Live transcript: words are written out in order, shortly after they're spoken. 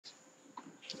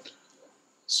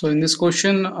So in this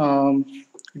question,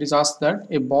 it is asked that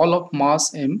a ball of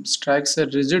mass m strikes a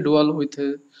rigid wall with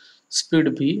a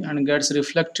speed v and gets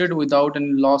reflected without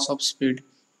any loss of speed,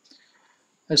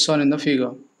 as shown in the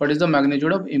figure. What is the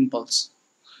magnitude of impulse?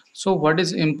 So what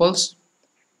is impulse?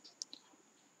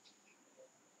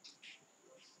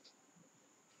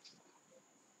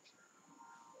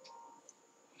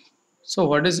 So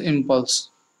what is impulse?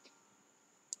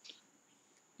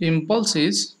 Impulse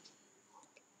is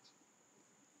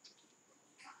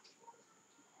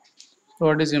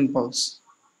what is impulse?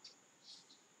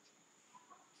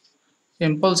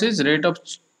 Impulse is rate of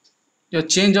your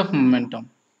change of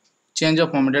momentum. Change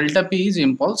of momentum. Delta p is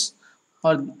impulse,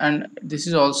 and this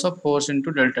is also force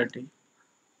into delta t.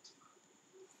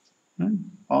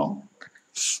 Oh.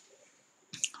 So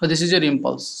this is your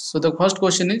impulse. So the first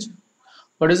question is,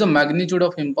 what is the magnitude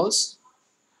of impulse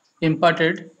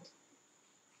imparted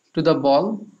to the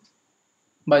ball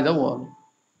by the wall?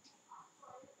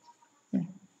 Okay.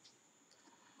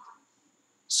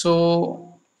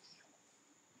 So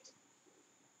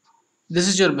this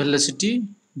is your velocity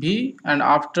v, and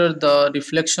after the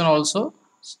reflection also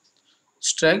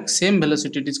strike same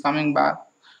velocity, it is coming back.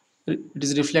 It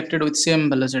is reflected with same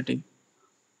velocity.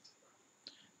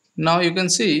 Now you can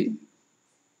see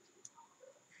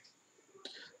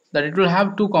that it will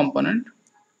have two component.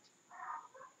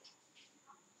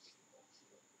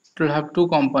 It will have two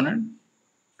component,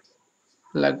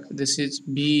 like this is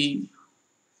b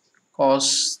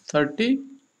cos 30,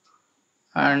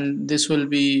 and this will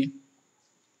be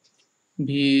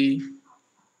b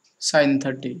sin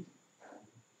 30.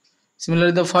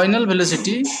 Similarly, the final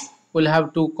velocity will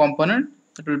have two component,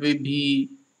 that will be v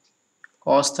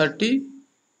cos 30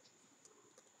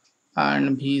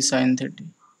 and v sin 30.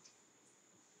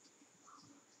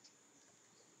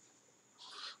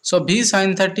 So v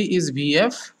sin 30 is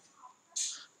vf,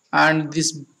 and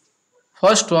this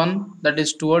first one, that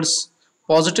is towards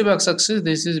positive x-axis,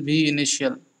 this is v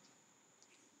initial.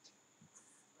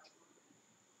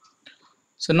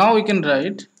 So now we can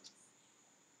write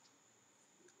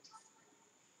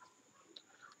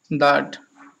that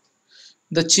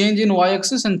the change in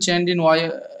y-axis and change in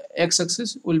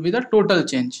x-axis will be the total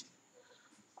change,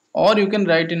 or you can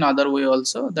write in other way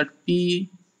also, that p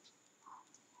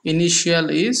initial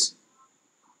is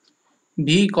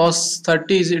v cos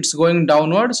 30 is it's going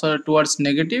downward, so towards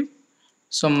negative,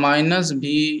 so minus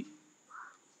v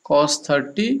cos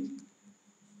 30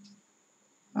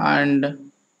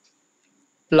 and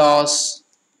plus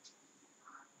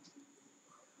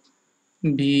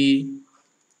v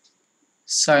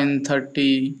sin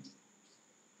 30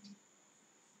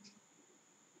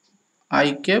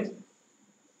 I cap,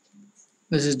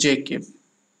 this is j cap,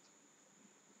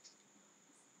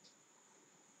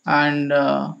 and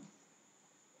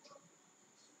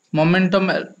momentum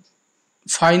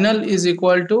final is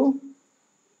equal to,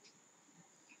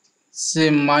 say,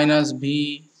 minus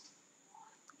v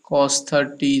cos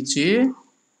 30 j,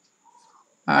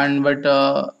 and but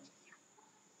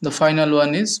the final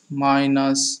one is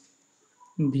minus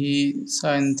v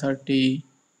sin 30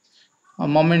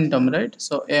 momentum, right?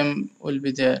 So m will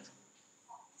be there.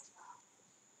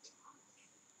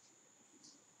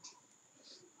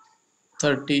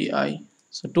 (30i).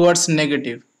 So towards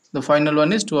negative. The final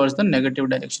one is towards the negative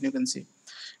direction, you can see.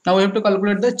 Now we have to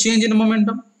calculate the change in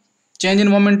momentum. Change in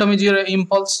momentum is your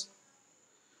impulse.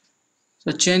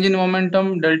 So change in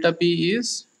momentum delta p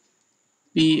is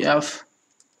pf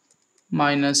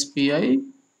minus pi,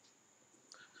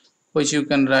 which you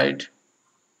can write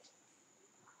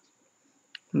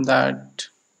that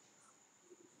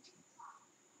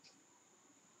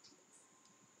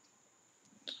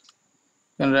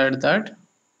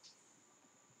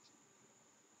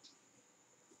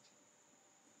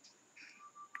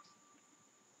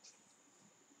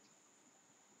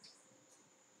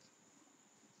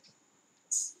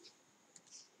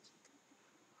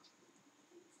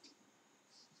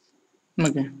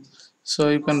okay. So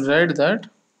you can write that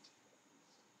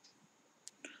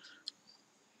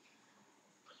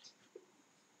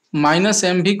minus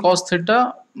mv cos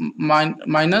theta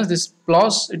minus this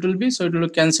plus, it will be, so it will be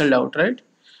cancelled out, right?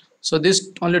 So this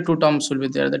only two terms will be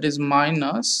there, that is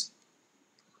minus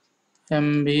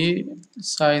mv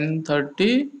sin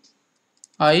 30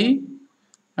 I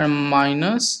and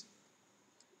minus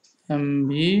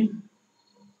mv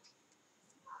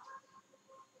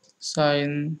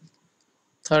sin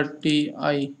 30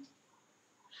 I.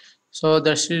 So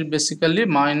that is basically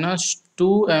minus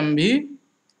 2 mv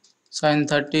sin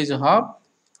 30 is half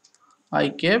I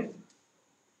cap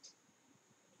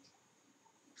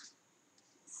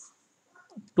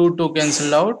 2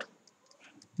 cancel out,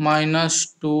 minus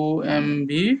 2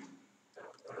 mv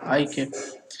ik.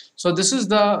 So this is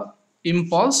the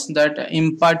impulse that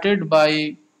imparted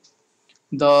by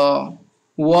the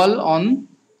wall on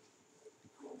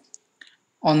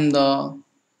the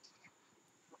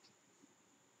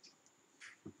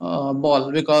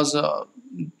ball, because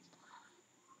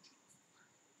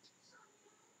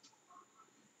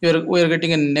we are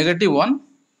getting a negative one.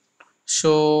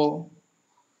 So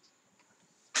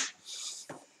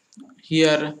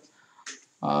here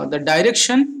the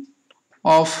direction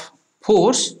of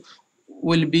force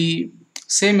will be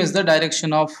same as the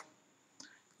direction of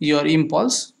your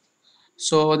impulse.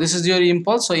 So this is your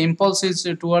impulse. So impulse is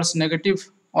towards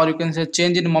negative, or you can say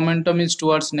change in momentum is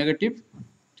towards negative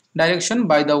direction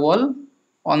by the wall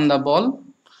on the ball.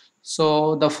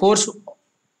 So the force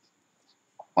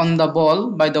on the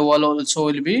ball by the wall also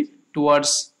will be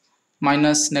towards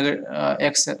minus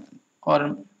x,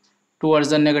 or towards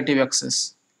the negative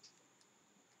axis.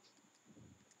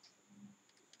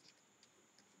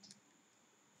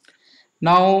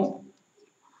 Now,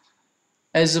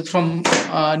 as from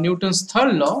Newton's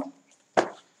third law,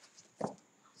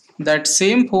 that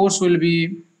same force will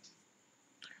be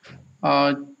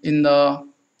in the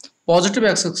positive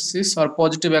x-axis or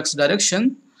positive x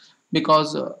direction,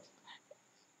 because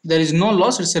there is no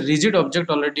loss, it's a rigid object,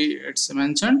 already it's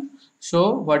mentioned.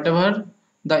 So whatever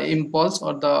the impulse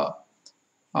or the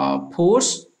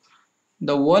force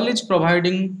the wall is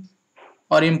providing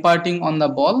or imparting on the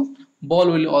ball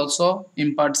will also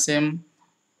impart same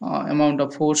amount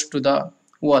of force to the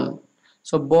wall.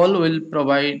 So ball will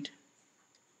provide.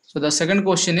 So the second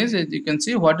question is, you can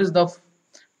see, what is the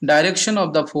direction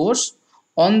of the force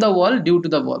on the wall due to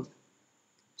the ball?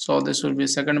 So this will be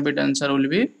second bit answer will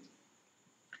be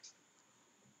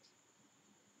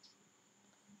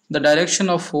the direction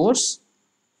of force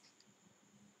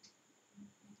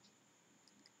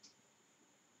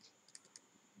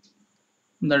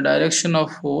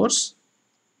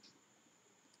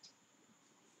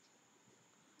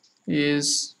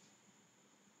is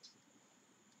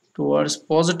towards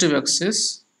positive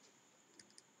axis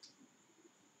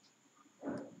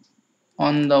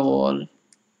on the wall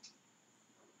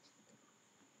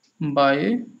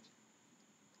by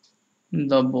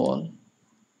the ball.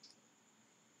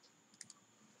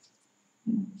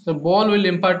 So ball will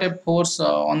impart a force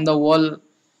on the wall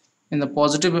in the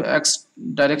positive x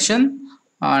direction,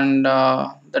 and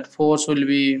that force will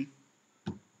be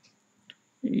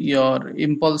your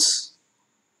impulse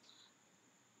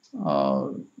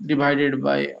divided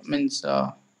by, means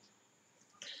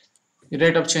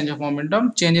rate of change of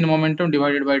momentum, change in momentum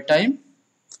divided by time,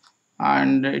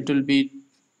 and it will be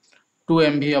 2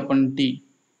 mv upon t.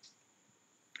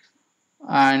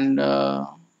 And the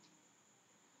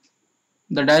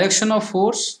direction of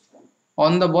force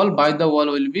on the ball by the wall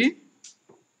will be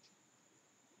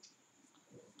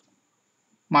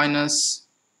minus,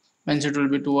 means it will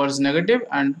be towards negative,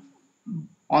 and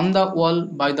on the wall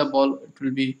by the ball it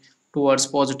will be towards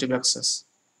positive axis,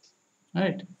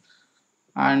 right?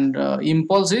 And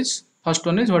impulse is, first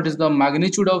one is, what is the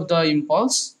magnitude of the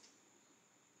impulse?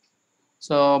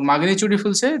 So magnitude, if you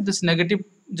will say this negative,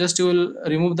 just you will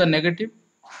remove the negative,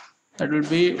 that will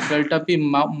be delta p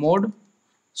mod.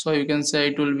 So you can say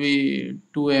it will be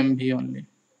 2 mv only.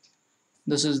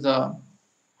 This is the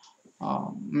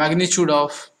magnitude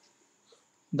of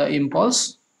the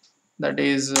impulse that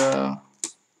is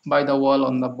by the wall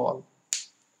on the ball.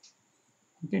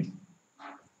 Okay,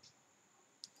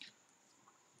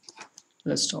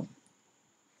 let's stop.